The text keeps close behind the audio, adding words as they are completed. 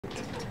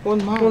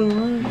1 mile.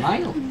 1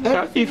 mile.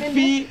 If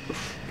we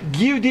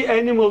give the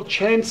animal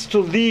chance to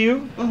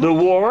leave the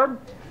worm,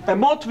 a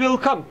moth will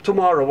come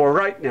tomorrow or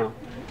right now.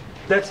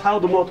 That's how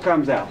the moth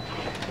comes out.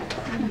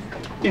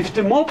 If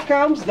the moth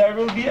comes, there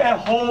will be a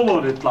hole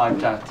on it like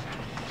that.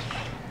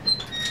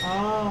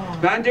 Oh,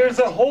 When there's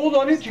a hole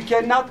on it, you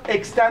cannot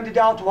extend it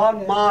out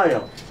 1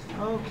 mile.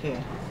 okay.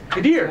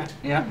 Clear?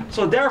 Yeah.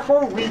 So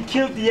therefore, we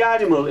kill the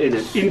animal in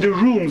it. In the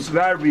rooms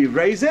where we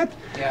raise it,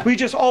 Yeah. we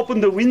just open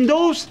the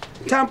windows,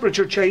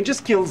 temperature changes,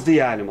 kills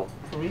the animal.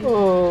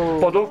 Oh.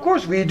 But of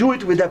course, we do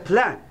it with a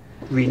plan.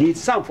 We need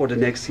some for the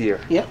next year.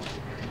 Yep.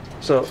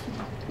 So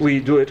we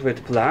do it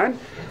with plan.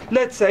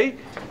 Let's say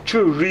to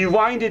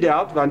rewind it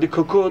out when the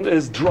cocoon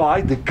is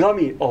dry, the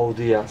gummy of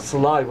the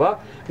saliva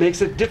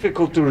makes it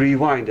difficult to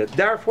rewind it.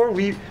 Therefore,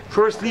 we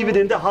first leave it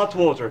in the hot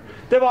water.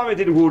 Devam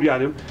edelim Huriye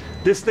Hanım.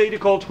 This lady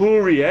called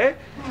Huriye,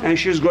 and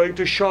she's going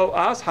to show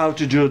us how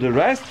to do the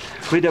rest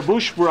with a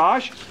bush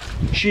brush.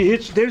 She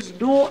hits. There's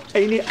no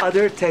any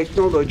other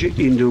technology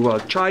in the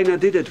world. China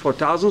did it for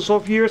thousands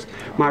of years.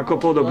 Marco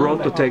Polo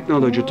brought the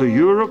technology to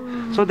Europe.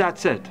 So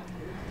that's it.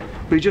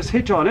 We just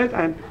hit on it,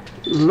 and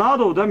a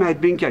lot of them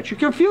had been catch. You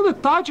can feel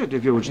it, touch it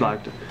if you would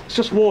like to. It's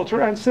just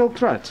water and silk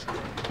threads.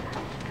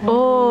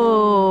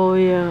 Oh,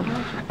 yeah.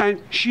 And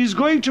she's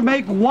going to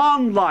make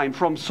one line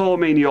from so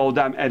many of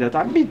them at a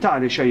time. Bir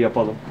tane şey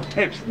yapalım.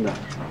 Hepsinden.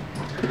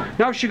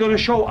 Now she's going to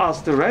show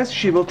us the rest.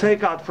 She will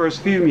take out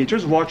first few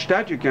meters. Watch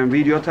that. You can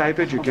videotape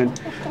it. You can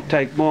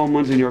take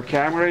moments in your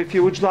camera if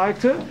you would like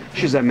to.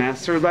 She's a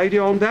master lady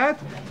on that.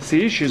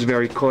 See, she's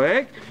very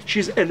quick.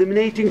 She's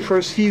eliminating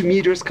first few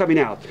meters coming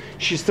out.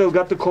 She's still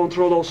got the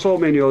control of so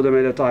many of them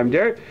at a time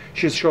there.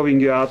 She's showing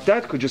you out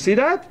that. Could you see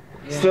that?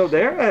 Yeah. Still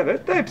there?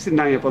 Evet.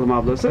 Hepsinden yapalım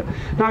ablası.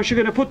 Now she's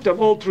going to put them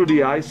all through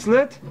the eye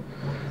slit.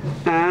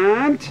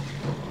 And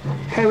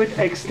have it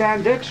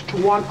extended to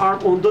one arm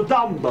on the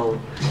dumbbell.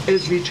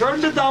 As we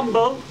turn the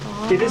dumbbell,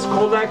 it is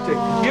collecting.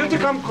 You have to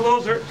come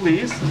closer,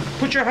 please.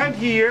 Put your hand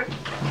here.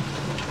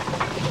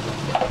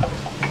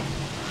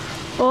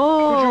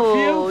 Oh, Could you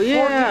feel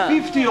yeah.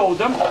 40, 50 of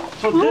them?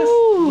 So this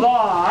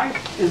line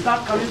is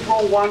not coming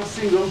from one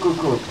single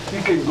cocoon.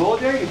 You can go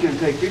there, you can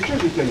take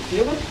pictures, you can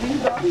feel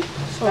it.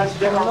 As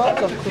there are up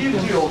to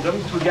 50 of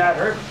them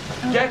together,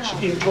 catch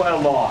into a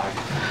line.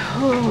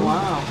 Oh,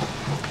 wow.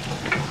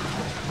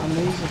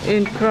 Amazing.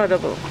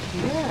 Incredible.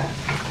 Yeah.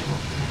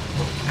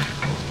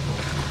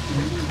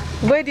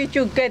 Where did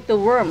you get the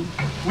worm?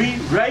 We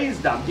raise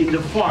them in the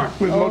farm,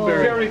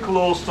 very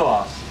close to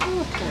us.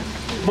 Okay.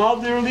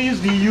 Mulberry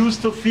leaves we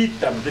used to feed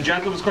them. The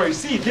gentleman's correct.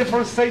 See,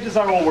 different stages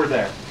are over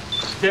there.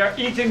 They are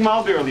eating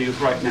mulberry leaves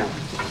right now.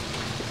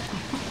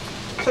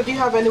 So do you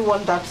have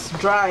anyone that's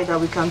dry that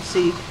we can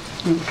see?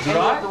 Any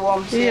of the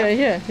worms Yeah,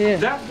 here? yeah.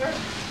 That there?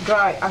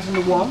 Dry, as in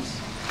the worms?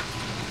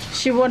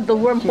 She want the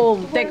worm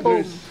home, take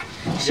home.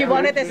 She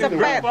want it as a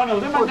pet. One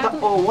of them, Oh, and that,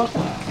 oh, what?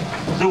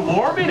 the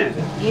worm in it.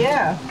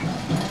 Yeah.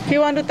 He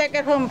want to take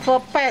it home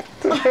for pet.